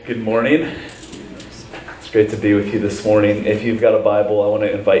Good morning. It's great to be with you this morning. If you've got a Bible, I want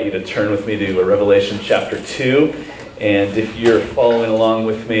to invite you to turn with me to Revelation chapter 2. And if you're following along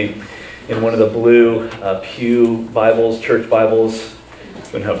with me in one of the blue pew Bibles, church Bibles,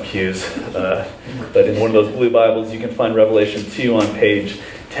 we don't have pews, but in one of those blue Bibles, you can find Revelation 2 on page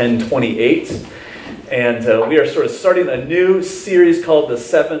 1028. And we are sort of starting a new series called The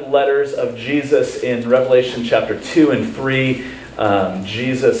Seven Letters of Jesus in Revelation chapter 2 and 3.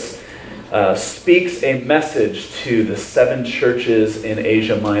 Jesus speaks a message to the seven churches in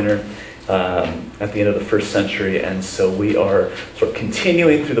Asia Minor at the end of the first century. And so we are sort of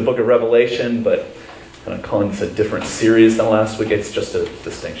continuing through the book of Revelation, but kind of calling this a different series than last week. It's just a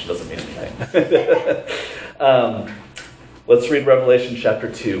distinction, doesn't mean anything. Let's read Revelation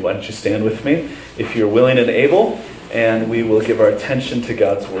chapter 2. Why don't you stand with me if you're willing and able, and we will give our attention to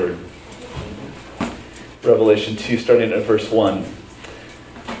God's word. Revelation 2, starting at verse 1.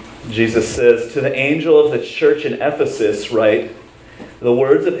 Jesus says, "To the angel of the church in Ephesus write, the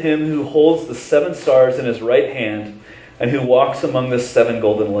words of him who holds the seven stars in his right hand and who walks among the seven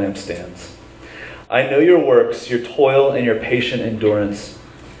golden lampstands. I know your works, your toil, and your patient endurance,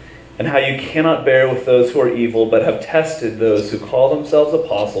 and how you cannot bear with those who are evil, but have tested those who call themselves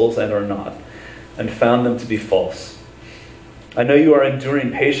apostles and are not, and found them to be false. I know you are enduring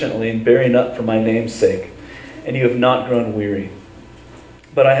patiently and bearing up for my name's sake, and you have not grown weary.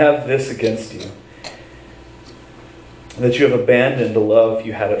 But I have this against you, that you have abandoned the love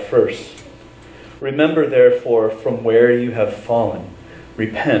you had at first. Remember, therefore, from where you have fallen,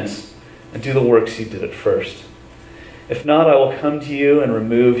 repent, and do the works you did at first. If not, I will come to you and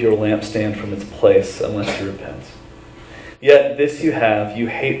remove your lampstand from its place, unless you repent. Yet this you have, you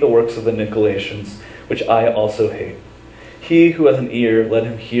hate the works of the Nicolaitans, which I also hate. He who has an ear, let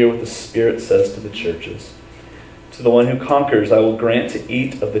him hear what the Spirit says to the churches. To the one who conquers, I will grant to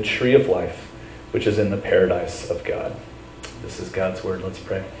eat of the tree of life, which is in the paradise of God." This is God's word. Let's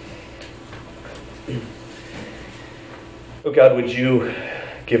pray. Oh God, would you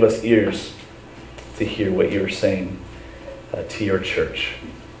give us ears to hear what you're saying to your church?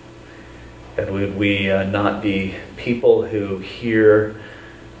 And would we not be people who hear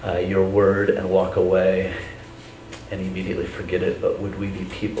your word and walk away and immediately forget it, but would we be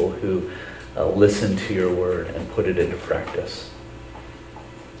people who listen to your word and put it into practice?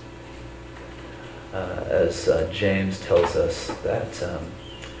 As James tells us that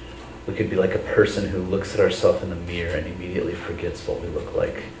we could be like a person who looks at ourselves in the mirror and immediately forgets what we look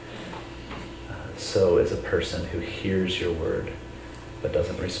like. So is a person who hears your word but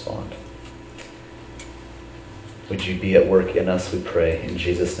doesn't respond. Would you be at work in us, we pray, in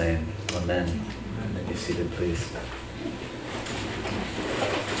Jesus' name. Amen. And be seated, please.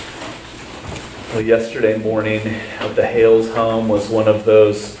 Well, yesterday morning at the Hales home was one of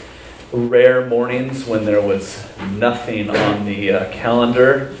those rare mornings when there was nothing on the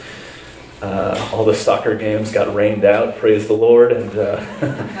calendar. All the soccer games got rained out, praise the Lord, and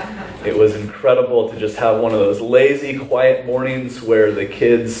it was incredible to just have one of those lazy, quiet mornings where the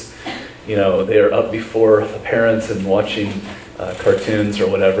kids, they're up before the parents and watching cartoons or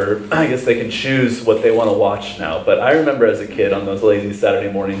whatever. I guess they can choose what they want to watch now. But I remember as a kid on those lazy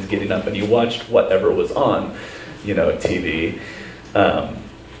Saturday mornings getting up and you watched whatever was on, TV.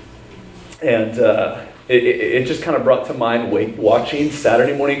 It just kind of brought to mind watching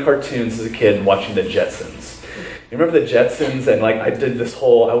Saturday morning cartoons as a kid and watching the Jetsons. You remember the Jetsons? And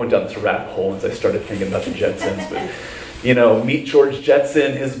I went down this rabbit hole as I started thinking about the Jetsons. But, meet George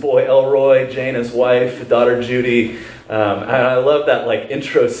Jetson, his boy Elroy, Jane, his wife, daughter Judy. And I love that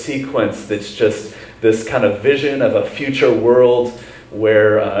intro sequence that's just this kind of vision of a future world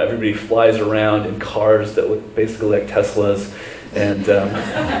where everybody flies around in cars that look basically like Teslas. And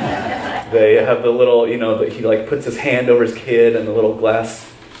they have the little, he puts his hand over his kid and the little glass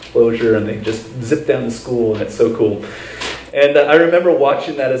closure, and they just zip down to school, and it's so cool. And I remember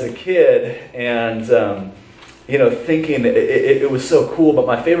watching that as a kid and, thinking it was so cool. But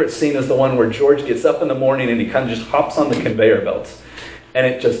my favorite scene is the one where George gets up in the morning and he kind of just hops on the conveyor belt. And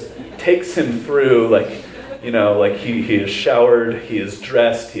it just takes him through, he is showered, he is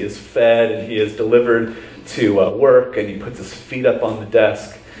dressed, he is fed, and he is delivered to work, and he puts his feet up on the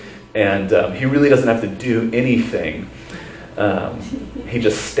desk. And he really doesn't have to do anything. He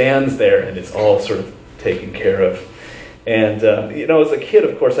just stands there, and it's all sort of taken care of. And, as a kid,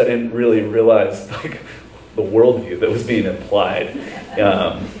 of course, I didn't really realize, the worldview that was being implied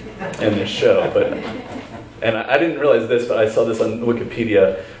in this show. And I didn't realize this, but I saw this on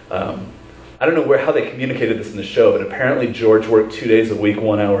Wikipedia. I don't know how they communicated this in the show, but apparently George worked 2 days a week,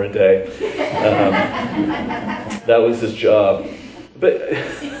 1 hour a day. That was his job. But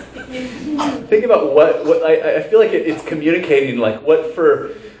think about what I feel like it's communicating, like what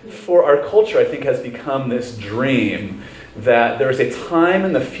for our culture I think has become this dream that there's a time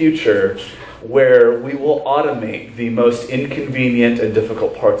in the future where we will automate the most inconvenient and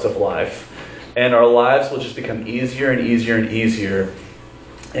difficult parts of life. And our lives will just become easier and easier and easier.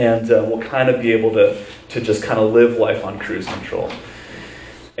 And we'll kind of be able to just kind of live life on cruise control.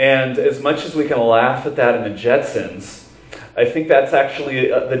 And as much as we can laugh at that in the Jetsons, I think that's actually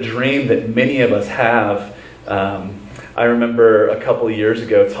the dream that many of us have. I remember a couple of years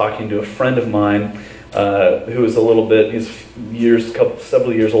ago talking to a friend of mine who was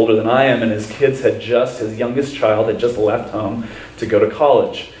several years older than I am, and his youngest child had just left home to go to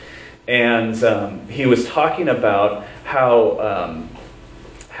college. And he was talking about how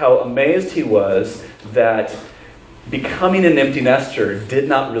amazed he was that becoming an empty nester did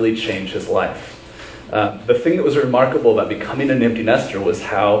not really change his life. The thing that was remarkable about becoming an empty nester was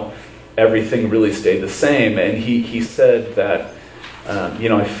how everything really stayed the same. And he said that,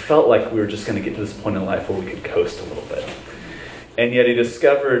 I felt like we were just going to get to this point in life where we could coast a little bit. And yet he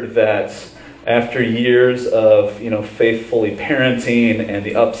discovered that after years of, faithfully parenting and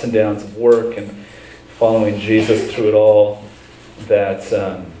the ups and downs of work and following Jesus through it all, that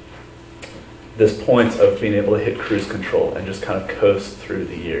this point of being able to hit cruise control and just kind of coast through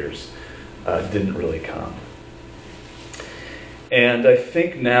the years didn't really come. And I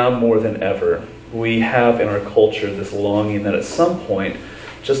think now more than ever, we have in our culture this longing that at some point,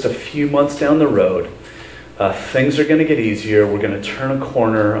 just a few months down the road, things are going to get easier. We're going to turn a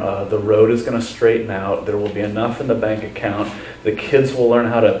corner. The road is going to straighten out. There will be enough in the bank account. The kids will learn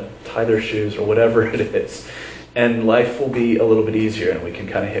how to tie their shoes or whatever it is. And life will be a little bit easier and we can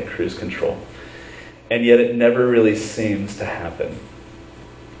kind of hit cruise control. And yet it never really seems to happen.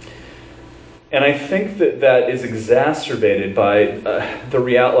 And I think that is exacerbated by the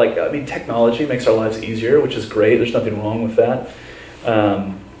reality. Technology makes our lives easier, which is great. There's nothing wrong with that.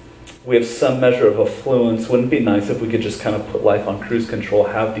 We have some measure of affluence. Wouldn't it be nice if we could just kind of put life on cruise control,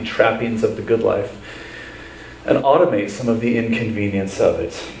 have the trappings of the good life, and automate some of the inconvenience of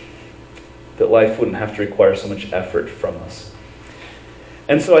it? That life wouldn't have to require so much effort from us.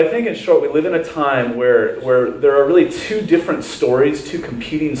 And so I think, in short, we live in a time where there are really two different stories, two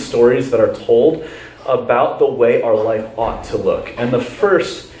competing stories that are told about the way our life ought to look. And the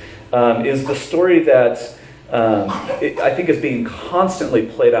first is the story that I think is being constantly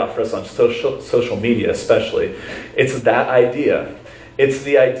played out for us on social media especially. It's that idea. It's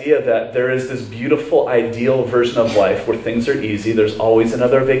the idea that there is this beautiful, ideal version of life where things are easy. There's always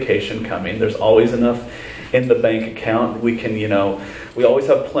another vacation coming. There's always enough in the bank account. We can, we always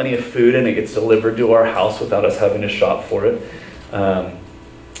have plenty of food and it gets delivered to our house without us having to shop for it.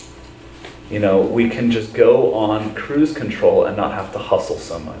 We can just go on cruise control and not have to hustle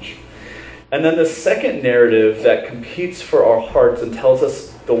so much. And then the second narrative that competes for our hearts and tells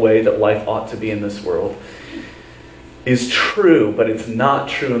us the way that life ought to be in this world is true, but it's not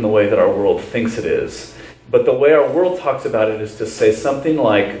true in the way that our world thinks it is. But the way our world talks about it is to say something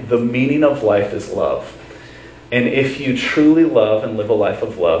like, the meaning of life is love. And if you truly love and live a life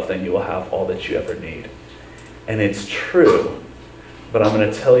of love, then you will have all that you ever need. And it's true, but I'm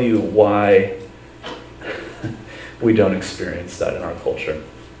going to tell you why we don't experience that in our culture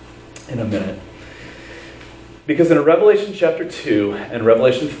in a minute. Because in Revelation chapter 2 and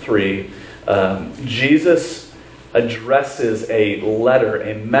Revelation 3, Jesus addresses a letter,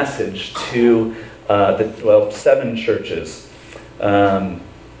 a message to the 7 churches.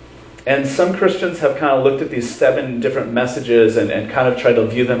 And some Christians have kind of looked at these 7 different messages and kind of tried to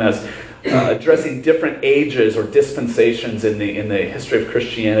view them as addressing different ages or dispensations in the history of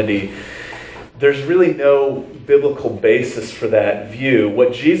Christianity. There's really no biblical basis for that view.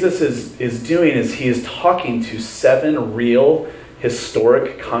 What Jesus is doing is he is talking to 7 real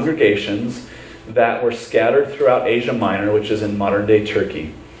historic congregations that were scattered throughout Asia Minor, which is in modern-day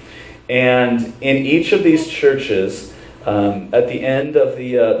Turkey. And in each of these churches, at the end of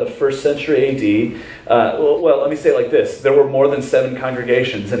the first century AD, let me say it like this. There were more than 7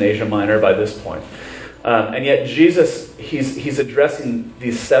 congregations in Asia Minor by this point. And yet Jesus, he's addressing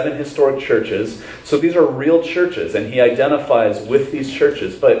these 7 historic churches. So these are real churches, and he identifies with these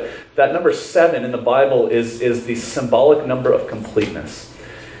churches. But that number 7 in the Bible is the symbolic number of completeness.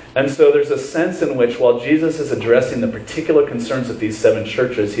 And so there's a sense in which while Jesus is addressing the particular concerns of these 7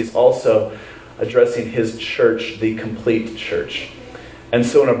 churches, he's also addressing his church, the complete church. And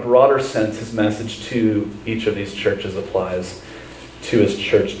so in a broader sense, his message to each of these churches applies to his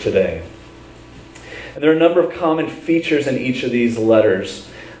church today. And there are a number of common features in each of these letters.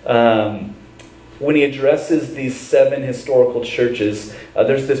 when he addresses these 7 historical churches,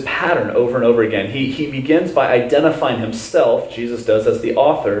 there's this pattern over and over again. He begins by identifying himself, Jesus does, as the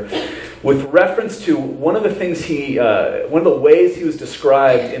author, with reference to one of the things one of the ways he was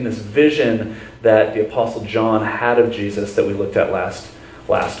described in this vision that the Apostle John had of Jesus that we looked at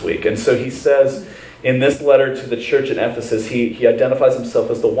last week. And so he says in this letter to the church in Ephesus, he identifies himself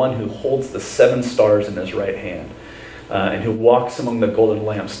as the one who holds the 7 stars in his right hand and who walks among the golden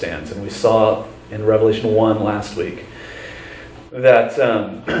lampstands. And we saw in Revelation 1 last week that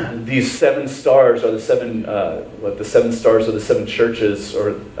these 7 stars are the 7 stars are the 7 churches,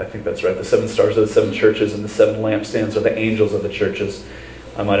 or I think that's right, the 7 stars are the 7 churches, and the 7 lampstands are the angels of the churches.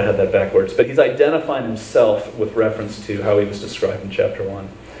 I might have had that backwards. But he's identifying himself with reference to how he was described in chapter 1.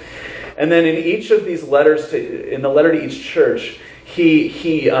 And then in each of these letters, in the letter to each church,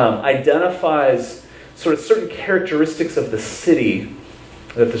 he identifies sort of certain characteristics of the city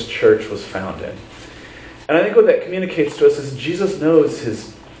that this church was found in. And I think what that communicates to us is Jesus knows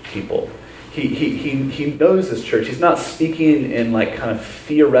his people. He knows his church. He's not speaking in like kind of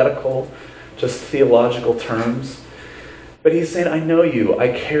theoretical, just theological terms. But he's saying, I know you. I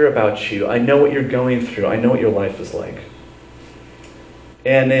care about you. I know what you're going through. I know what your life is like.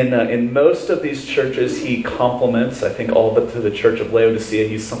 And in most of these churches, he compliments, I think all but to the church of Laodicea,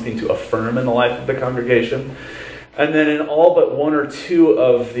 he's something to affirm in the life of the congregation. And then in all but 1 or 2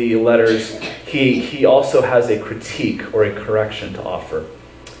 of the letters, he also has a critique or a correction to offer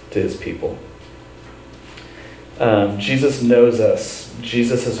to his people. Jesus knows us.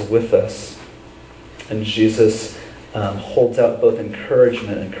 Jesus is with us. And Jesus holds out both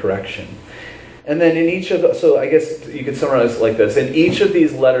encouragement and correction. And then in each of, so I guess you could summarize it like this. In each of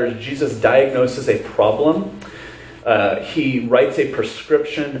these letters, Jesus diagnoses a problem. He writes a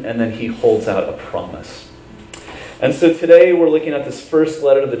prescription, and then he holds out a promise. And so today we're looking at this first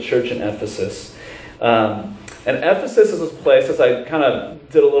letter to the church in Ephesus. And Ephesus is this place, as I kind of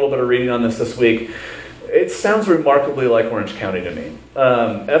did a little bit of reading on this week, it sounds remarkably like Orange County to me.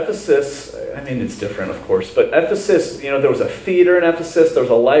 Ephesus, I mean, it's different, of course, but Ephesus, there was a theater in Ephesus, there was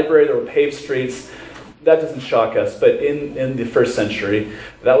a library, there were paved streets. That doesn't shock us, but in the first century,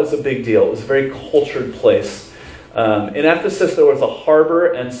 that was a big deal. It was a very cultured place. In Ephesus, there was a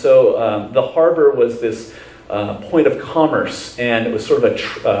harbor, and so the harbor was this point of commerce, and it was sort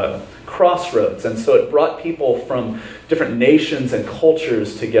of a crossroads, and so it brought people from different nations and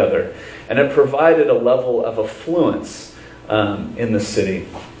cultures together, and it provided a level of affluence in the city.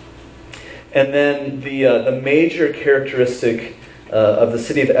 And then the major characteristic of the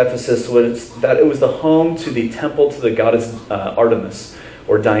city of Ephesus was that it was the home to the temple to the goddess Artemis,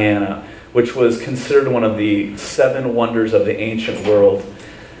 or Diana, which was considered one of the 7 wonders of the ancient world.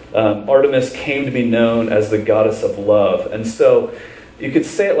 Artemis came to be known as the goddess of love. And so you could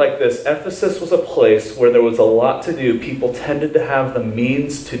say it like this: Ephesus was a place where there was a lot to do. People tended to have the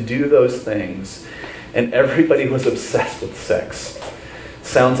means to do those things, and everybody was obsessed with sex.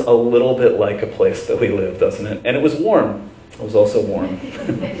 Sounds a little bit like a place that we live, doesn't it? And it was warm. It was also warm.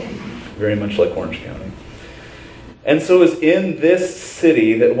 Very much like Orange County. And so it was in this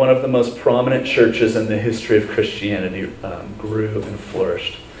city that one of the most prominent churches in the history of Christianity grew and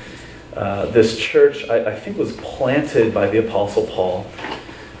flourished. This church, I think, was planted by the Apostle Paul.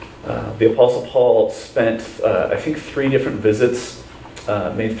 The Apostle Paul spent, I think, 3 different visits,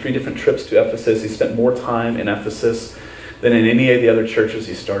 made 3 different trips to Ephesus. He spent more time in Ephesus than in any of the other churches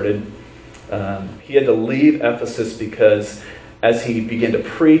he started. He had to leave Ephesus because as he began to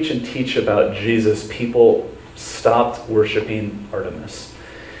preach and teach about Jesus, people stopped worshiping Artemis.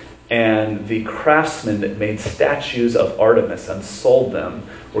 And the craftsmen that made statues of Artemis and sold them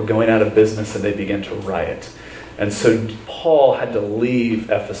were going out of business, and they began to riot. And so Paul had to leave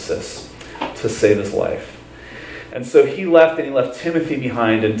Ephesus to save his life. And so he left, and he left Timothy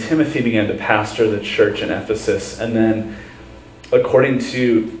behind, and Timothy began to pastor the church in Ephesus. And then, according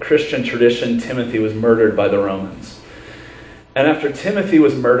to Christian tradition, Timothy was murdered by the Romans. And after Timothy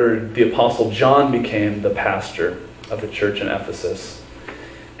was murdered, the Apostle John became the pastor of the church in Ephesus.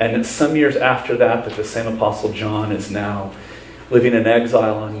 And some years after that the same Apostle John is now living in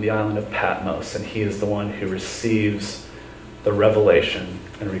exile on the island of Patmos, and he is the one who receives the revelation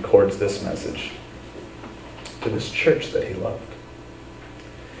and records this message to this church that he loved.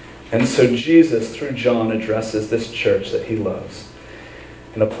 And so Jesus, through John, addresses this church that he loves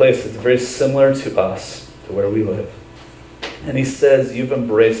in a place that's very similar to us, to where we live. And he says, you've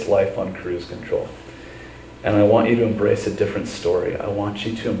embraced life on cruise control. And I want you to embrace a different story. I want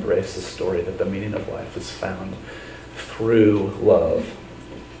you to embrace the story that the meaning of life is found through love.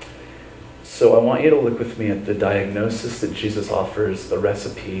 So I want you to look with me at the diagnosis that Jesus offers, the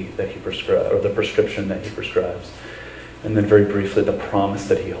recipe that he prescribes, or the prescription that he prescribes, and then very briefly the promise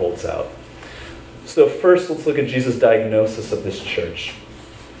that he holds out. So first, let's look at Jesus' diagnosis of this church.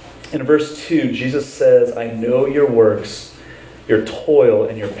 In verse 2, Jesus says, I know your works, your toil,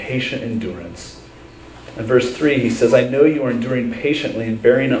 and your patient endurance. In verse 3, he says, I know you are enduring patiently and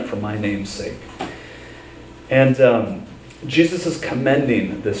bearing up for my name's sake. And Jesus is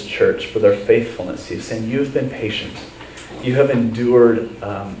commending this church for their faithfulness. He's saying, you've been patient. You have endured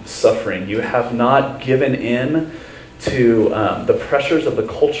suffering. You have not given in to the pressures of the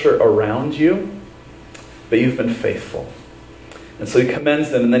culture around you, but you've been faithful. And so he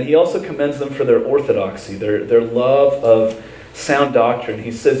commends them. And then he also commends them for their orthodoxy, their love of sound doctrine.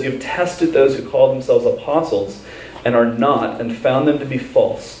 He says, you've tested those who call themselves apostles and are not, and found them to be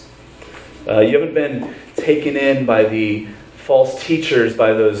false. You haven't been taken in by the false teachers,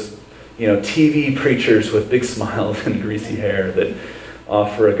 by those TV preachers with big smiles and greasy hair that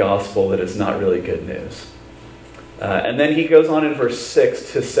offer a gospel that is not really good news. And then he goes on in verse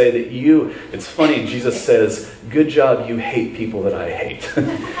 6 to say that it's funny, Jesus says, good job, you hate people that I hate.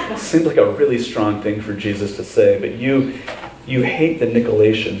 Seems like a really strong thing for Jesus to say, but you hate the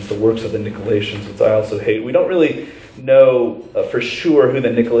Nicolaitans, the works of the Nicolaitans, which I also hate. We don't really know for sure who the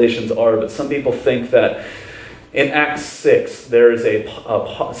Nicolaitans are, but some people think that in Acts 6, there is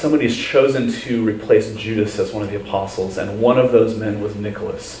somebody is chosen to replace Judas as one of the apostles, and one of those men was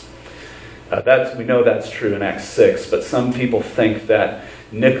Nicholas. We know that's true in Acts 6, but some people think that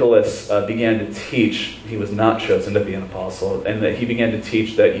Nicholas began to teach, he was not chosen to be an apostle, and that he began to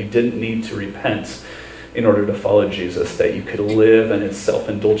teach that you didn't need to repent in order to follow Jesus, that you could live in his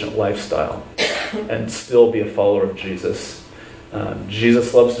self-indulgent lifestyle and still be a follower of Jesus.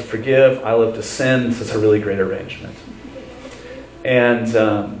 Jesus loves to forgive, I love to sin. This is a really great arrangement.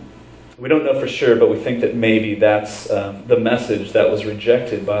 And we don't know for sure, but we think that maybe that's the message that was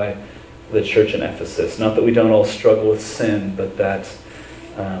rejected by the church in Ephesus. Not that we don't all struggle with sin, but that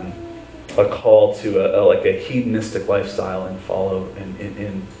a call to a hedonistic lifestyle and follow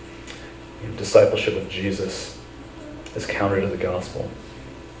in discipleship of Jesus is counter to the gospel.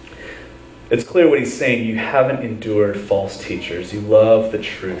 It's clear what he's saying. You haven't endured false teachers. You love the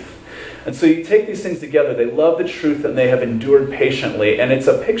truth. And so you take these things together. They love the truth and they have endured patiently. And it's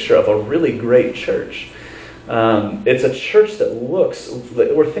a picture of a really great church. It's a church that looks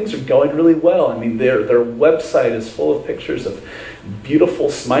where things are going really well. I mean, their website is full of pictures of beautiful,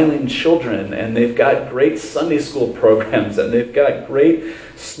 smiling children, and they've got great Sunday school programs, and they've got great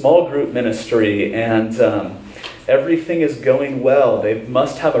small group ministry, and everything is going well. They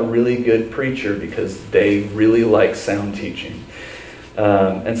must have a really good preacher because they really like sound teaching.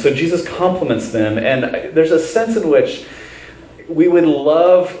 And so Jesus compliments them, and there's a sense in which we would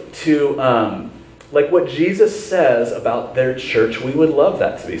love to... like what Jesus says about their church, we would love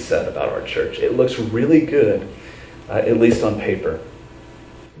that to be said about our church. It looks really good, at least on paper.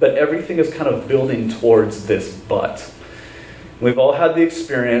 But everything is kind of building towards this but. We've all had the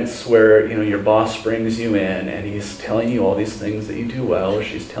experience where, your boss brings you in and he's telling you all these things that you do well, or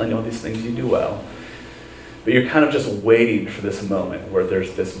she's telling you all these things you do well. But you're kind of just waiting for this moment where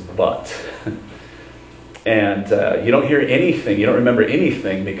there's this but. And you don't hear anything, you don't remember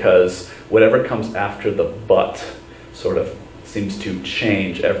anything, because whatever comes after the but sort of seems to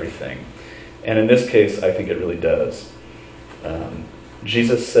change everything. And in this case, I think it really does.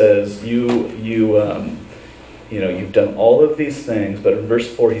 Jesus says, you've done all of these things, but in verse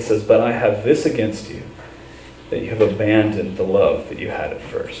 4 he says, but I have this against you, that you have abandoned the love that you had at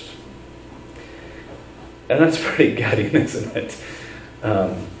first. And that's pretty gutting, isn't it?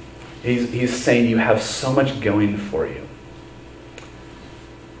 He's saying you have so much going for you,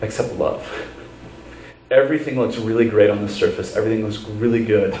 except love. Everything looks really great on the surface. Everything looks really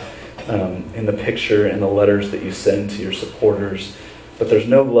good in the picture and the letters that you send to your supporters, but there's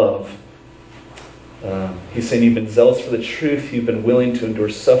no love. He's saying you've been zealous for the truth, you've been willing to endure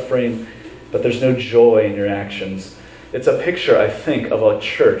suffering, but there's no joy in your actions. It's a picture, I think, of a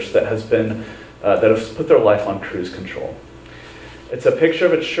church that has put their life on cruise control. It's a picture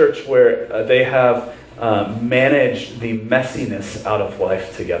of a church where they have managed the messiness out of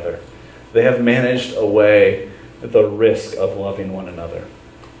life together. They have managed away the risk of loving one another.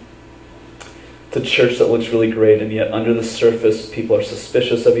 It's a church that looks really great, and yet under the surface, people are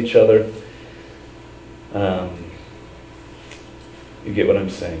suspicious of each other. You get what I'm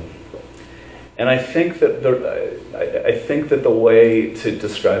saying? And I think that the way to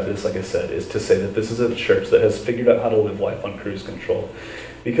describe this, like I said, is to say that this is a church that has figured out how to live life on cruise control.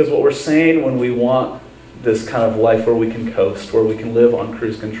 Because what we're saying when we want this kind of life where we can coast, where we can live on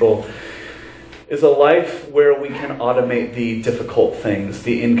cruise control, is a life where we can automate the difficult things,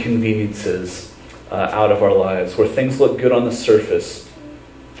 the inconveniences out of our lives, where things look good on the surface,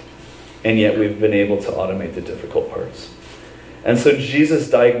 and yet we've been able to automate the difficult parts. And so Jesus'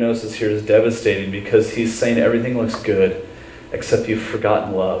 diagnosis here is devastating because he's saying everything looks good except you've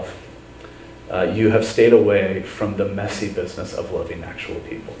forgotten love. You have stayed away from the messy business of loving actual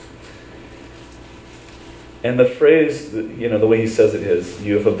people. And the phrase, the way he says it is,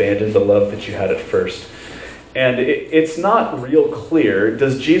 you have abandoned the love that you had at first. And it's not real clear.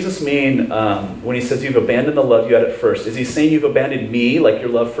 Does Jesus mean, when he says you've abandoned the love you had at first, is he saying you've abandoned me, like your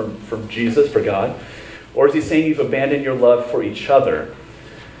love from Jesus, for God? Or is he saying you've abandoned your love for each other?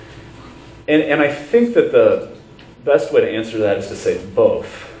 And I think that the best way to answer that is to say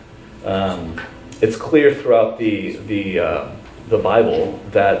both. It's clear throughout the Bible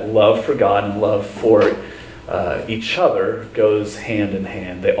that love for God and love for each other goes hand in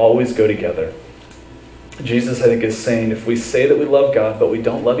hand. They always go together. Jesus, I think, is saying if we say that we love God but we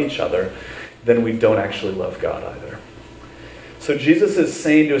don't love each other, then we don't actually love God either. So Jesus is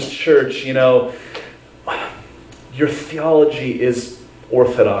saying to his church, your theology is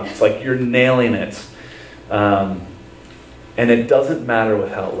orthodox, like you're nailing it. And it doesn't matter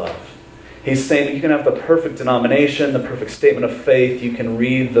without love. He's saying that you can have the perfect denomination, the perfect statement of faith, you can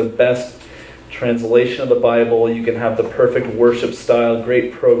read the best translation of the Bible, you can have the perfect worship style,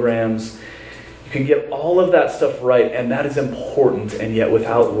 great programs. You can get all of that stuff right, and that is important, and yet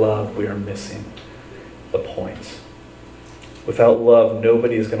without love, we are missing the point. Without love,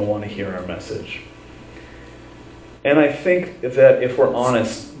 nobody is going to want to hear our message. And I think that if we're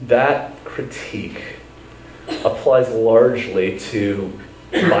honest, that critique applies largely to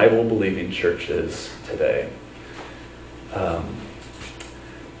Bible-believing churches today.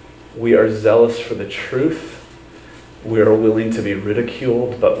 We are zealous for the truth. We are willing to be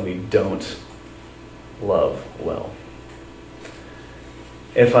ridiculed, but we don't love well.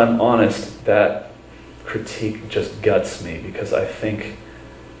 If I'm honest, that critique just guts me because I think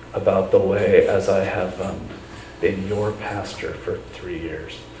about the way as I have been your pastor for 3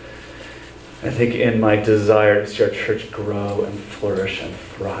 years. I think in my desire to see our church grow and flourish and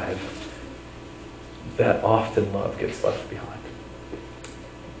thrive, that often love gets left behind.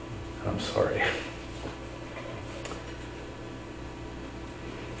 And I'm sorry.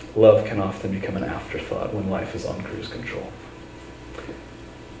 Love can often become an afterthought when life is on cruise control.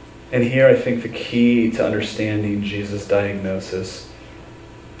 And here I think the key to understanding Jesus' diagnosis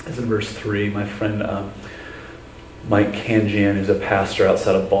is in verse 3. My friend Mike Kanjian, who's a pastor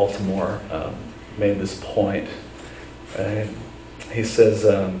outside of Baltimore, made this point. He says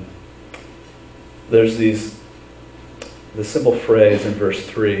there's the simple phrase in verse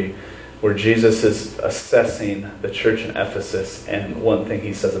 3 where Jesus is assessing the church in Ephesus, and one thing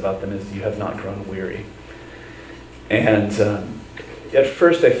he says about them is, you have not grown weary. And at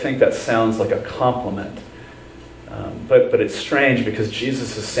first I think that sounds like a compliment, but it's strange because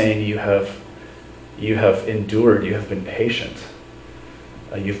Jesus is saying you have endured, you have been patient.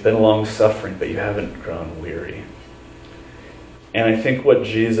 You've been long-suffering, but you haven't grown weary. And I think what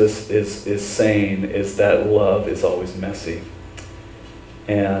Jesus is saying is that love is always messy.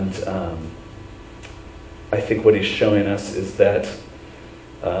 And I think what he's showing us is that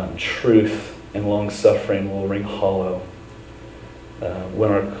truth and long-suffering will ring hollow. Let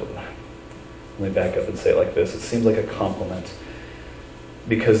me back up and say it like this. It seems like a compliment.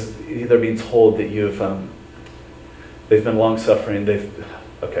 Because they're being told that they've been long-suffering,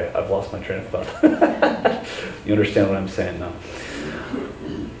 okay, I've lost my train of thought. You understand what I'm saying now.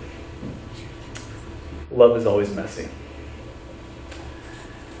 Love is always messy.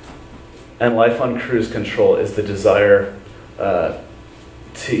 And life on cruise control is the desire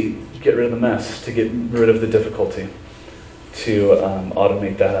to get rid of the mess, to get rid of the difficulty, to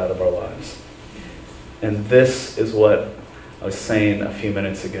automate that out of our lives. And this is what I was saying a few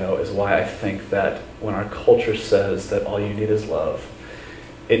minutes ago, is why I think that when our culture says that all you need is love,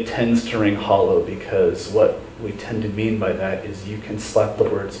 it tends to ring hollow, because what we tend to mean by that is you can slap the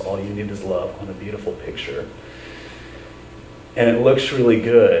words, all you need is love, on a beautiful picture. And it looks really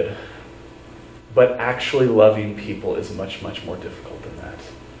good, but actually loving people is much, much more difficult than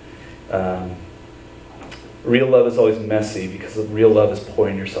that. Real love is always messy, because real love is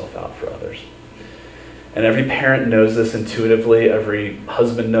pouring yourself out for others. And every parent knows this intuitively. Every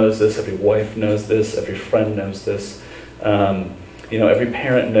husband knows this. Every wife knows this. Every friend knows this. Every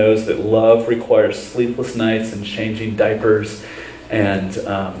parent knows that love requires sleepless nights and changing diapers and,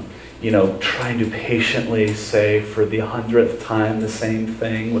 trying to patiently say for the 100th time the same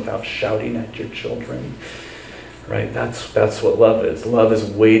thing without shouting at your children. Right? That's what love is. Love is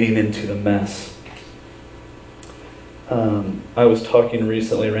wading into the mess. I was talking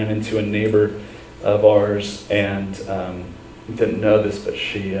recently, ran into a neighbor of ours, and didn't know this, but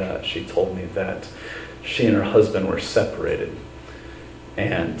she told me that she and her husband were separated.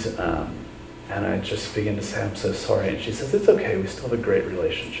 And I just began to say, I'm so sorry. And she says, it's okay, we still have a great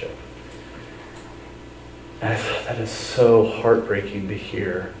relationship. And I thought, that is so heartbreaking to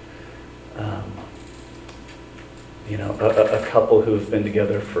hear. A couple who have been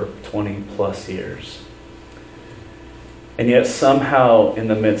together for 20 plus years. And yet somehow in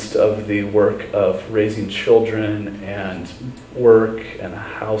the midst of the work of raising children and work and a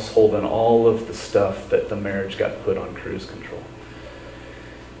household and all of the stuff, that the marriage got put on cruise control.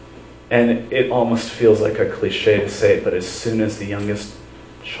 And it almost feels like a cliche to say it, but as soon as the youngest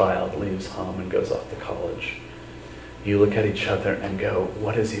child leaves home and goes off to college, you look at each other and go,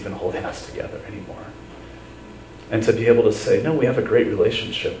 what is even holding us together anymore? And to be able to say, no, we have a great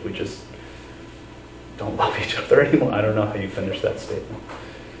relationship, we just don't love each other anymore. I don't know how you finish that statement.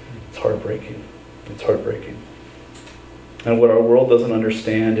 It's heartbreaking. It's heartbreaking. And what our world doesn't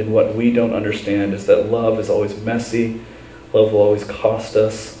understand and what we don't understand is that love is always messy. Love will always cost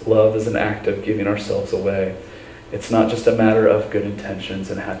us. Love is an act of giving ourselves away. It's not just a matter of good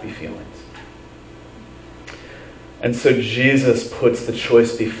intentions and happy feelings. And so Jesus puts the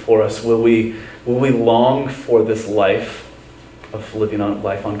choice before us. Will we long for this life of living on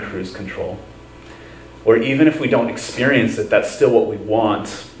life on cruise control? Or even if we don't experience it, that's still what we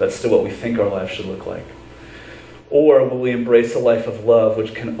want. That's still what we think our life should look like. Or will we embrace a life of love,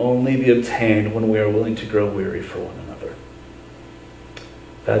 which can only be obtained when we are willing to grow weary for one another?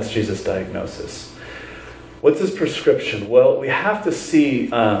 That's Jesus' diagnosis. What's his prescription? Well, we have to see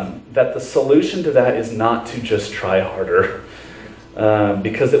that the solution to that is not to just try harder,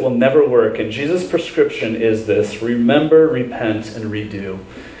 because it will never work. And Jesus' prescription is this: remember, repent, and redo.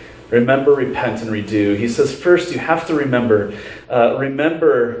 Remember, repent, and redo. He says, first, you have to remember.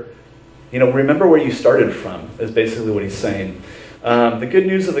 Remember where you started from, is basically what he's saying. The good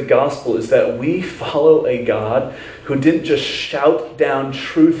news of the gospel is that we follow a God who didn't just shout down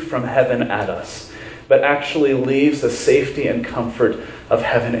truth from heaven at us, but actually leaves the safety and comfort of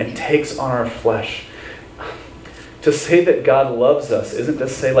heaven and takes on our flesh. To say that God loves us isn't to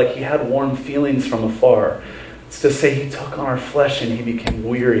say like he had warm feelings from afar. It's to say he took on our flesh and he became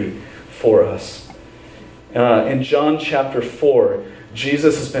weary for us. In John chapter 4,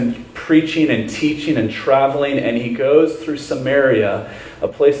 Jesus has been preaching and teaching and traveling, and he goes through Samaria, a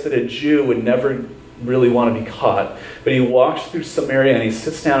place that a Jew would never really want to be caught. But he walks through Samaria and he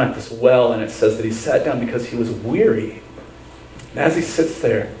sits down at this well, and it says that he sat down because he was weary. And as he sits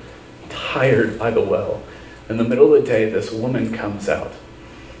there, tired by the well, in the middle of the day, this woman comes out.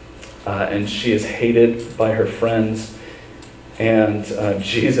 And she is hated by her friends. And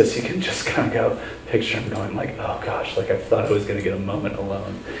Jesus, you can just kind of go picture him going like, oh gosh, like I thought I was going to get a moment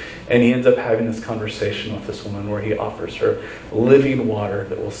alone. And he ends up having this conversation with this woman where he offers her living water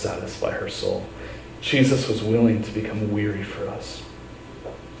that will satisfy her soul. Jesus was willing to become weary for us.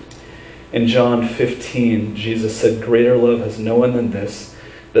 In John 15, Jesus said, greater love has no one than this,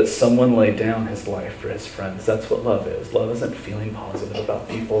 that someone lay down his life for his friends. That's what love is. Love isn't feeling positive about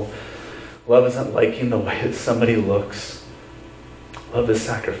people. Love isn't liking the way that somebody looks. Love is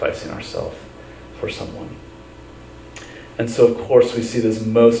sacrificing ourselves for someone. And so, of course, we see this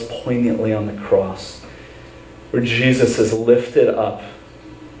most poignantly on the cross, where Jesus is lifted up,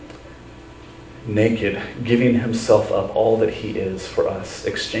 naked, giving himself up, all that he is for us,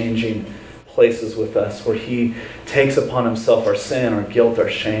 exchanging places with us, where he takes upon himself our sin, our guilt, our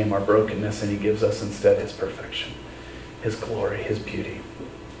shame, our brokenness, and he gives us instead his perfection, his glory, his beauty.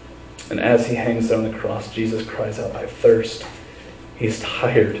 And as he hangs there on the cross, Jesus cries out, I thirst. He's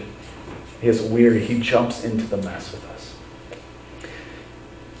tired. He is weary. He jumps into the mess with us.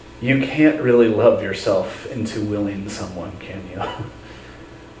 You can't really love yourself into willing someone, can you?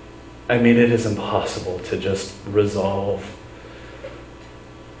 I mean, it is impossible to just resolve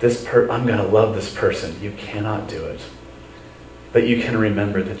I'm going to love this person. You cannot do it. But you can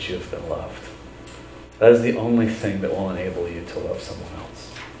remember that you've been loved. That is the only thing that will enable you to love someone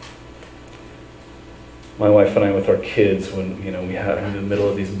else. My wife and I with our kids, when we have in the middle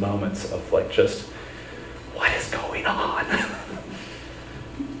of these moments of like just, what is going on?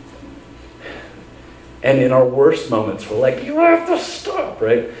 And in our worst moments, we're like, you have to stop,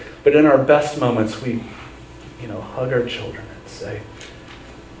 right? But in our best moments, we, hug our children and say,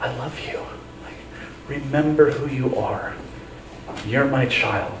 I love you. Like, remember who you are. You're my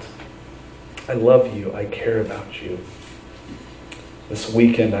child. I love you. I care about you. This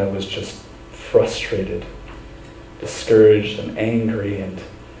weekend, I was just frustrated, discouraged, and angry, and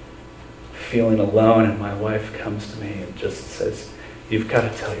feeling alone, and my wife comes to me and just says, you've got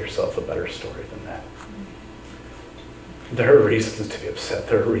to tell yourself a better story than that. There are reasons to be upset.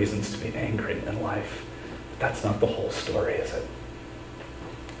 There are reasons to be angry in life. But that's not the whole story, is it?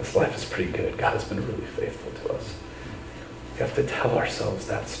 This life is pretty good. God has been really faithful to us. We have to tell ourselves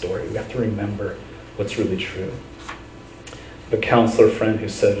that story. We have to remember what's really true. The counselor friend who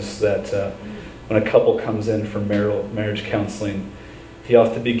says that when a couple comes in for marriage counseling, he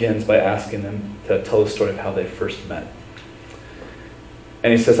often begins by asking them to tell the story of how they first met.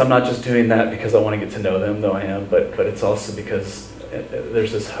 And he says, I'm not just doing that because I want to get to know them, though I am, but it's also because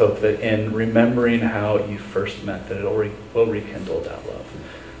there's this hope that in remembering how you first met, that it will rekindle that love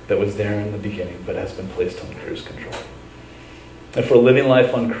that was there in the beginning, but has been placed on cruise control. If we're living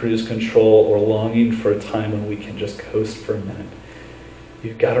life on cruise control or longing for a time when we can just coast for a minute,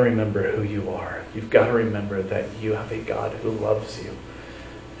 you've got to remember who you are. You've got to remember that you have a God who loves you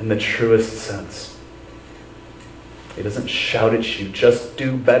in the truest sense. He doesn't shout at you, just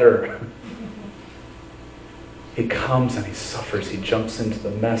do better. He comes and he suffers. He jumps into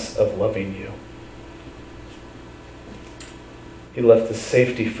the mess of loving you. He left his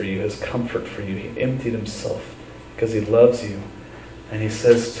safety for you, his comfort for you. He emptied himself because he loves you. And he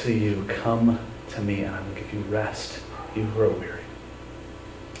says to you, come to me and I will give you rest, you who are weary.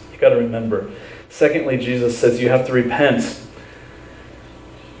 You've got to remember. Secondly, Jesus says you have to repent.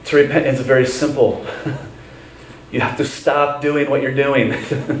 To repent is very simple. You have to stop doing what you're doing.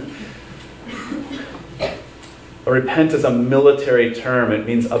 Repent is a military term. It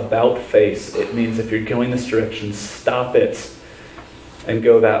means about face. It means if you're going this direction, stop it and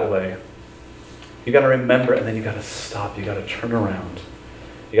go that way. You got to remember, and then you got to stop. You got to turn around.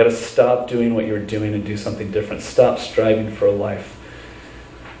 You got to stop doing what you're doing and do something different. Stop striving for a life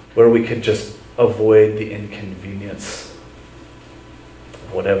where we could just avoid the inconvenience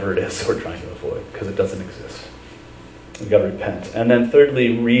of whatever it is we're trying to avoid, because it doesn't exist. You've got to repent. And then thirdly,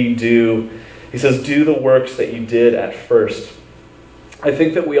 redo. He says, do the works that you did at first. I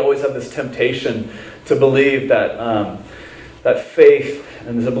think that we always have this temptation to believe that that faith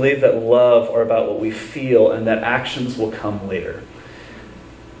and to believe that love are about what we feel and that actions will come later.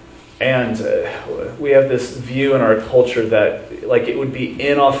 And we have this view in our culture that like it would be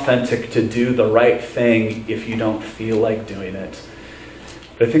inauthentic to do the right thing if you don't feel like doing it.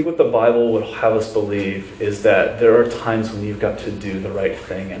 But I think what the Bible would have us believe is that there are times when you've got to do the right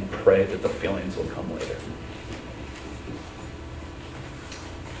thing and pray that the feelings will come later.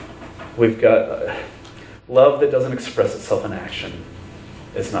 We've got love that doesn't express itself in action.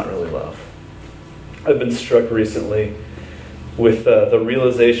 It's not really love. I've been struck recently with the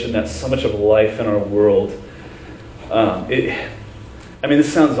realization that so much of life in our world,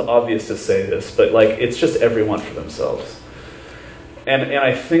 this sounds obvious to say this, but like it's just everyone for themselves. And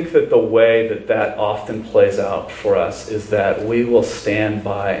I think that the way that often plays out for us is that we will stand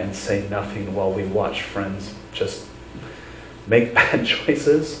by and say nothing while we watch friends just make bad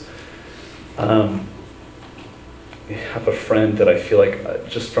choices. I have a friend that I feel like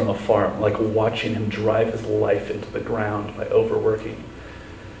just from afar, I'm like watching him drive his life into the ground by overworking.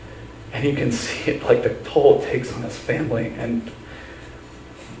 And you can see it, like the toll it takes on his family. And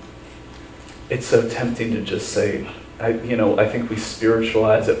it's so tempting to just say, I think we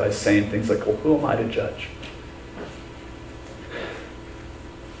spiritualize it by saying things like, well, who am I to judge?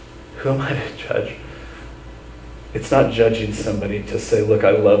 Who am I to judge? It's not judging somebody to say, look,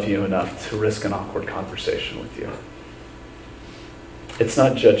 I love you enough to risk an awkward conversation with you. It's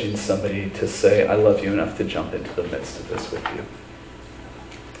not judging somebody to say, I love you enough to jump into the midst of this with you.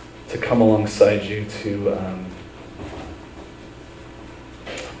 To come alongside you to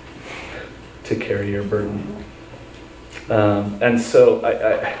carry your burden. And so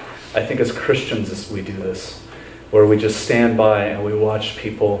I think as Christians we do this, where we just stand by and we watch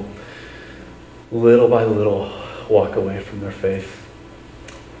people little by little walk away from their faith.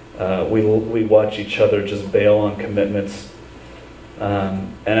 We watch each other just bail on commitments.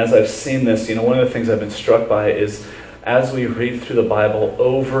 And as I've seen this, one of the things I've been struck by is as we read through the Bible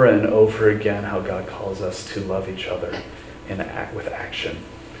over and over again how God calls us to love each other and act with action.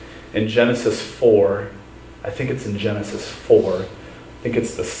 In Genesis 4, I think it's in Genesis 4, I think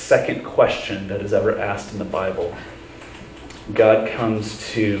it's the second question that is ever asked in the Bible. God comes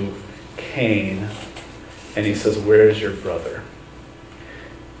to Cain and he says, where is your brother?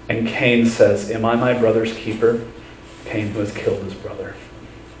 And Cain says, am I my brother's keeper? Cain who has killed his brother.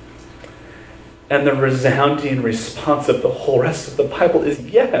 And the resounding response of the whole rest of the Bible is,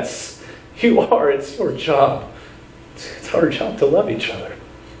 yes, you are. It's your job. It's our job to love each other.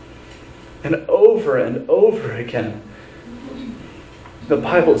 And over again, The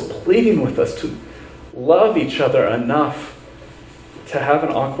Bible is pleading with us to love each other enough to have an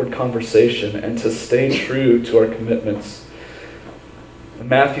awkward conversation and to stay true to our commitments. In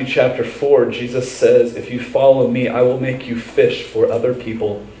Matthew chapter 4, Jesus says, if you follow me, I will make you fish for other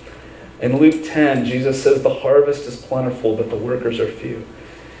people. In Luke 10, Jesus says, the harvest is plentiful, but the workers are few.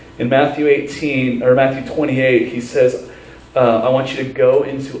 In Matthew 28, he says, I want you to go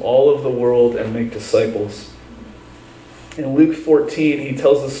into all of the world and make disciples. In Luke 14, he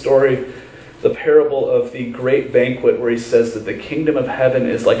tells the story, the parable of the great banquet, where he says that the kingdom of heaven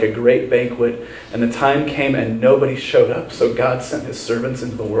is like a great banquet, and the time came and nobody showed up. So God sent his servants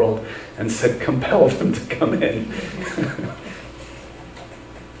into the world and said, compel them to come in.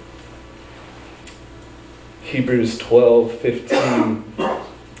 Hebrews 12:15,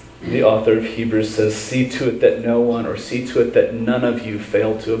 the author of Hebrews says, see to it that no one, or see to it that none of you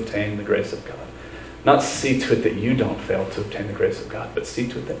fail to obtain the grace of God. Not see to it that you don't fail to obtain the grace of God, but see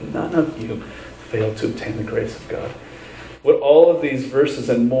to it that none of you fail to obtain the grace of God. What all of these verses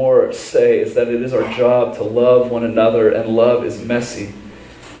and more say is that it is our job to love one another, and love is messy.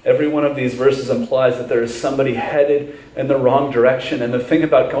 Every one of these verses implies that there is somebody headed in the wrong direction, and the thing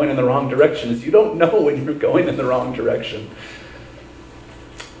about going in the wrong direction is you don't know when you're going in the wrong direction.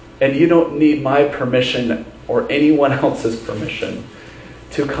 And you don't need my permission or anyone else's permission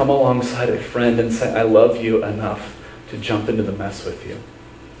to come alongside a friend and say, I love you enough to jump into the mess with you.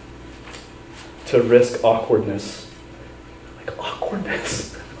 To risk awkwardness. Like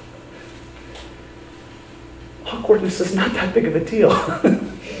awkwardness. Awkwardness is not that big of a deal.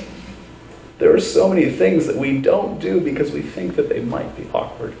 There are so many things that we don't do because we think that they might be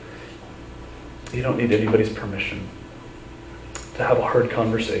awkward. You don't need anybody's permission to have a hard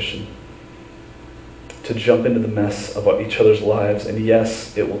conversation, to jump into the mess of each other's lives. And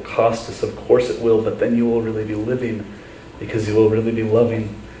yes, it will cost us, of course it will, but then you will really be living because you will really be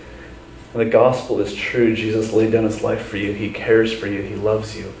loving. And the gospel is true. Jesus laid down his life for you. He cares for you. He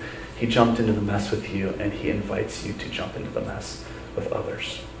loves you. He jumped into the mess with you, and he invites you to jump into the mess with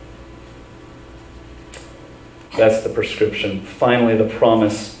others. That's the prescription. Finally, the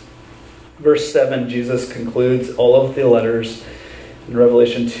promise. Verse 7, Jesus concludes all of the letters in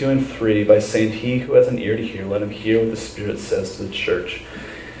Revelation 2 and 3 by saying, he who has an ear to hear, let him hear what the Spirit says to the church.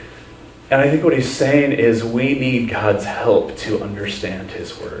 And I think what he's saying is we need God's help to understand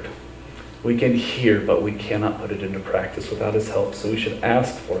his word. We can hear, but we cannot put it into practice without his help, so we should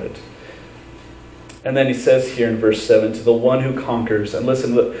ask for it. And then he says here in verse 7, to the one who conquers, and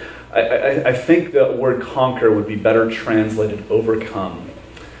listen, I think the word conquer would be better translated overcome.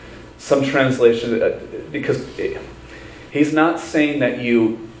 Some translation, because he's not saying that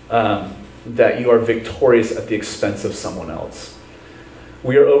you are victorious at the expense of someone else.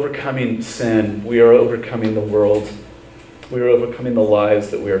 We are overcoming sin. We are overcoming the world. We are overcoming the lies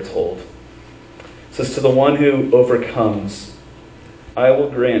that we are told. It says, to the one who overcomes, I will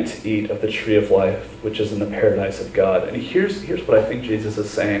grant to eat of the tree of life, which is in the paradise of God. And here's what I think Jesus is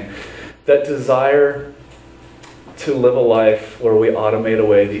saying. That desire to live a life where we automate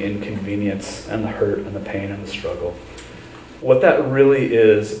away the inconvenience and the hurt and the pain and the struggle. What that really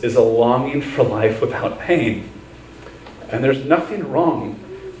is a longing for life without pain. And there's nothing wrong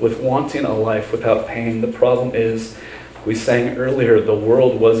with wanting a life without pain. The problem is, we sang earlier, the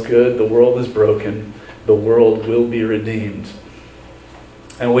world was good, the world is broken, the world will be redeemed.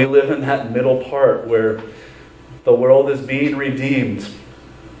 And we live in that middle part where the world is being redeemed.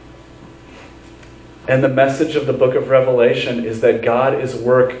 And the message of the book of Revelation is that God is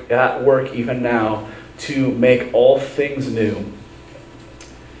at work even now to make all things new.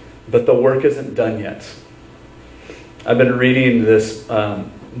 But the work isn't done yet. I've been reading this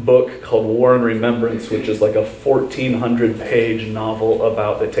book called War and Remembrance, which is like a 1,400-page novel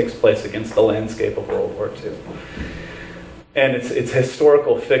that takes place against the landscape of World War II. And it's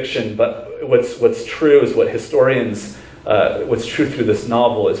historical fiction, but what's true is what's true through this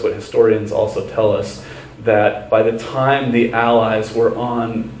novel is what historians also tell us, that by the time the Allies were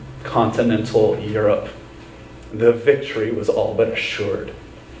on continental Europe, the victory was all but assured.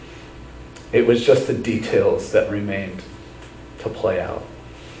 It was just the details that remained to play out.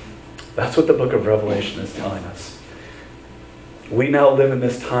 That's what the book of Revelation is telling us. We now live in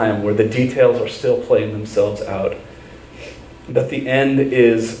this time where the details are still playing themselves out, but the end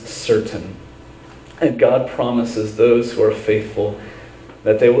is certain. And God promises those who are faithful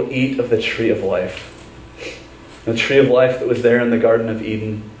that they will eat of the tree of life. The tree of life that was there in the Garden of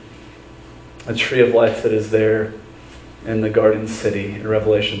Eden. A tree of life that is there in the Garden City in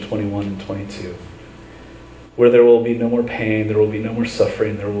Revelation 21 and 22. Where there will be no more pain, there will be no more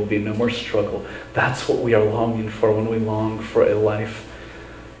suffering, there will be no more struggle. That's what we are longing for when we long for a life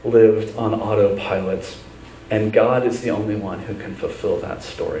lived on autopilot. And God is the only one who can fulfill that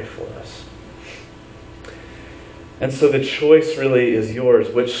story for us. And so the choice really is yours.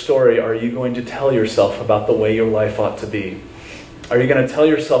 Which story are you going to tell yourself about the way your life ought to be? Are you going to tell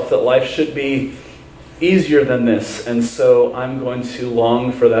yourself that life should be easier than this, and so I'm going to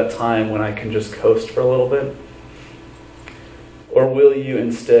long for that time when I can just coast for a little bit? Or will you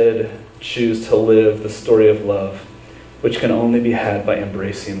instead choose to live the story of love, which can only be had by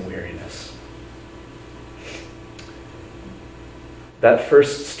embracing weariness? That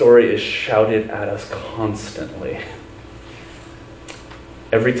first story is shouted at us constantly.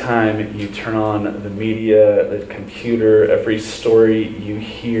 Every time you turn on the media, the computer, every story you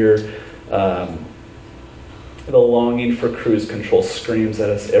hear, the longing for cruise control screams at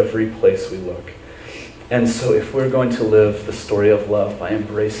us every place we look. And so if we're going to live the story of love by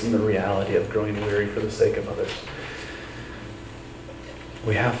embracing the reality of growing weary for the sake of others,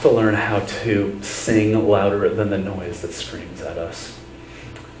 we have to learn how to sing louder than the noise that screams at us.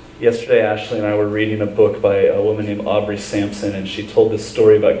 Yesterday, Ashley and I were reading a book by a woman named Aubrey Sampson, and she told this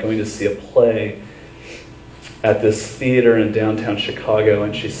story about going to see a play at this theater in downtown Chicago.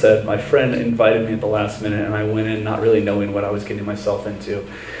 And she said, my friend invited me at the last minute, and I went in not really knowing what I was getting myself into.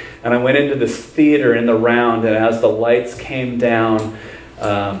 And I went into this theater in the round, and as the lights came down,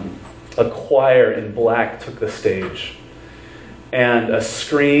 a choir in black took the stage. And a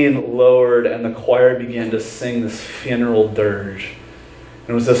screen lowered, and the choir began to sing this funeral dirge.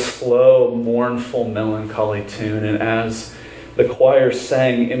 It was a slow, mournful, melancholy tune, and as the choir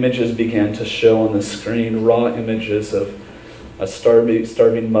sang, images began to show on the screen, raw images of a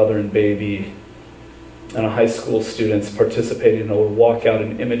starving mother and baby, and a high school students participating in a walkout,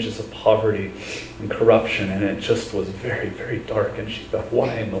 and images of poverty and corruption, and it just was very, very dark. And she thought,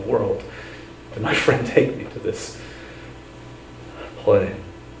 why in the world did my friend take me to this play?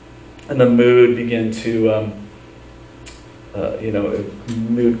 And the mood began to,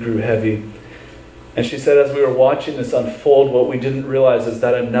 mood grew heavy. And she said, as we were watching this unfold, what we didn't realize is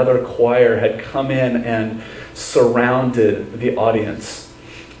that another choir had come in and surrounded the audience,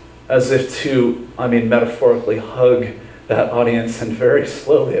 as if to, metaphorically hug that audience. And very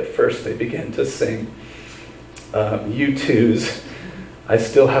slowly at first they began to sing U2's I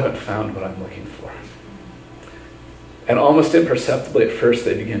Still Haven't Found What I'm Looking For. And almost imperceptibly at first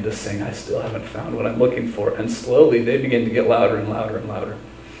they began to sing I Still Haven't Found What I'm Looking For. And slowly they began to get louder and louder and louder,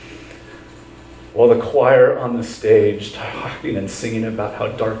 while the choir on the stage, talking and singing about how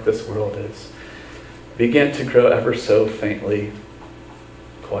dark this world is, began to grow ever so faintly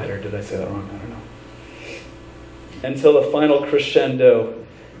quieter. Did I say that wrong? I don't know. Until the final crescendo,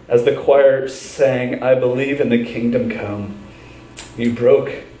 as the choir sang, I believe in the kingdom come. You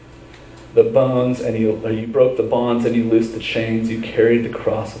broke the bonds and you broke the bonds and you loosed the chains. You carried the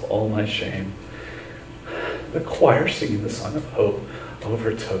cross of all my shame. The choir singing the song of hope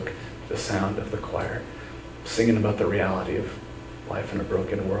overtook the sound of the choir singing about the reality of life in a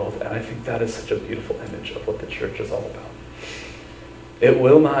broken world. And I think that is such a beautiful image of what the church is all about. It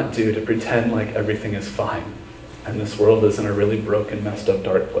will not do to pretend like everything is fine and this world is in a really broken, messed up,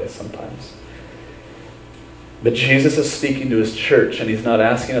 dark place sometimes. But Jesus is speaking to his church, and he's not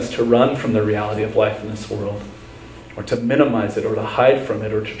asking us to run from the reality of life in this world, or to minimize it, or to hide from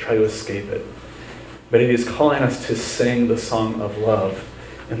it, or to try to escape it. But he is calling us to sing the song of love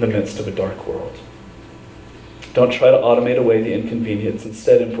in the midst of a dark world. Don't try to automate away the inconvenience.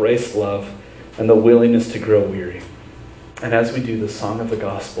 Instead, embrace love and the willingness to grow weary. And as we do, the song of the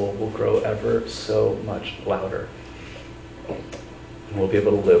gospel will grow ever so much louder. And we'll be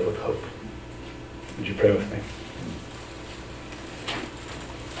able to live with hope. Would you pray with me?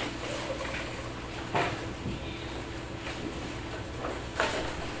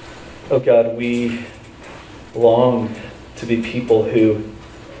 Oh God, we long to be people who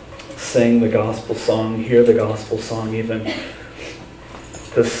sing the gospel song, hear the gospel song even,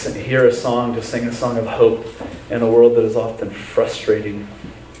 to hear a song, to sing a song of hope in a world that is often frustrating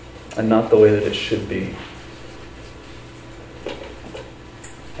and not the way that it should be.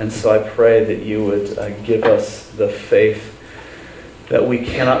 And so I pray that you would give us the faith that we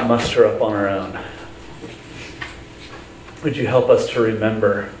cannot muster up on our own. Would you help us to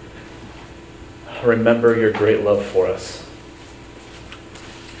remember your great love for us.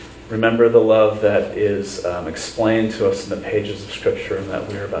 Remember the love that is explained to us in the pages of Scripture and that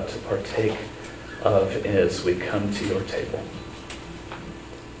we're about to partake of as we come to your table.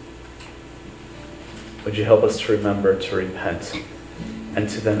 Would you help us to remember to repent and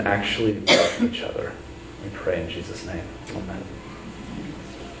to then actually love each other? We pray in Jesus' name. Amen.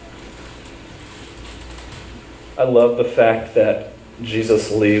 I love the fact that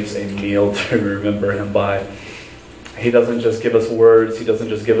Jesus leaves a meal to remember him by. He doesn't just give us words. He doesn't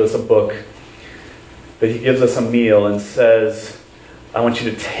just give us a book. But he gives us a meal and says, I want you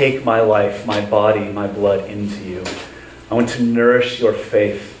to take my life, my body, my blood into you. I want to nourish your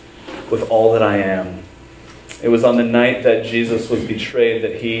faith with all that I am. It was on the night that Jesus was betrayed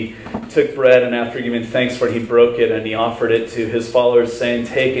that he took bread, and after giving thanks for it, he broke it and he offered it to his followers, saying,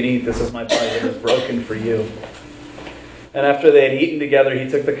 take and eat, this is my body that is broken for you. And after they had eaten together, he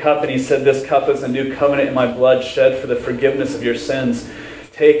took the cup and he said, this cup is a new covenant in my blood, shed for the forgiveness of your sins.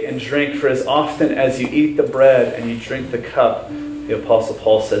 Take and drink, for as often as you eat the bread and you drink the cup, the Apostle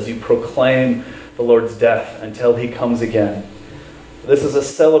Paul says, you proclaim the Lord's death until he comes again. This is a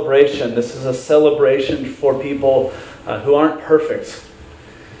celebration. This is a celebration for people who aren't perfect,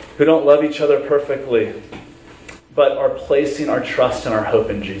 who don't love each other perfectly, but are placing our trust and our hope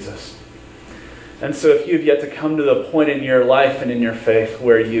in Jesus. And so if you've yet to come to the point in your life and in your faith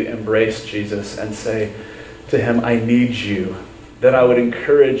where you embrace Jesus and say to him, I need you, then I would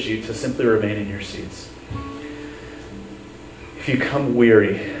encourage you to simply remain in your seats. If you come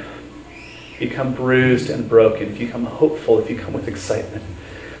weary, if you come bruised and broken, if you come hopeful, if you come with excitement,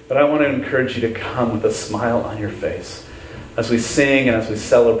 but I want to encourage you to come with a smile on your face as we sing and as we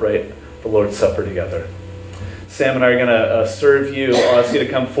celebrate the Lord's Supper together. Sam and I are going to serve you. I'll ask you to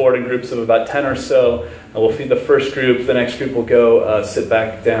come forward in groups of about 10 or so. We'll feed the first group. The next group will go sit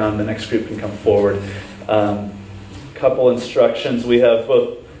back down. The next group can come forward. Couple instructions. We have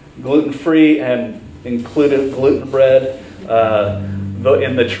both gluten-free and included gluten bread.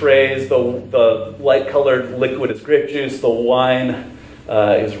 In the trays, the light-colored liquid is grape juice. The wine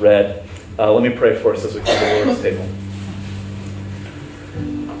is red. Let me pray for us as we come to the Lord's table.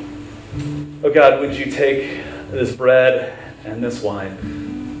 Oh God, would you take this bread and this wine,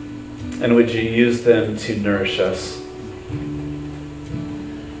 and would you use them to nourish us?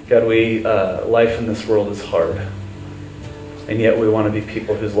 God, life in this world is hard, and yet we want to be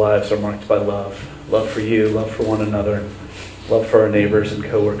people whose lives are marked by love. Love for you, love for one another, love for our neighbors and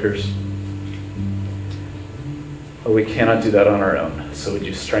coworkers. But we cannot do that on our own, so would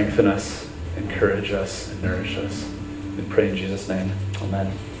you strengthen us, encourage us, and nourish us? We pray in Jesus' name.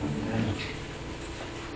 Amen.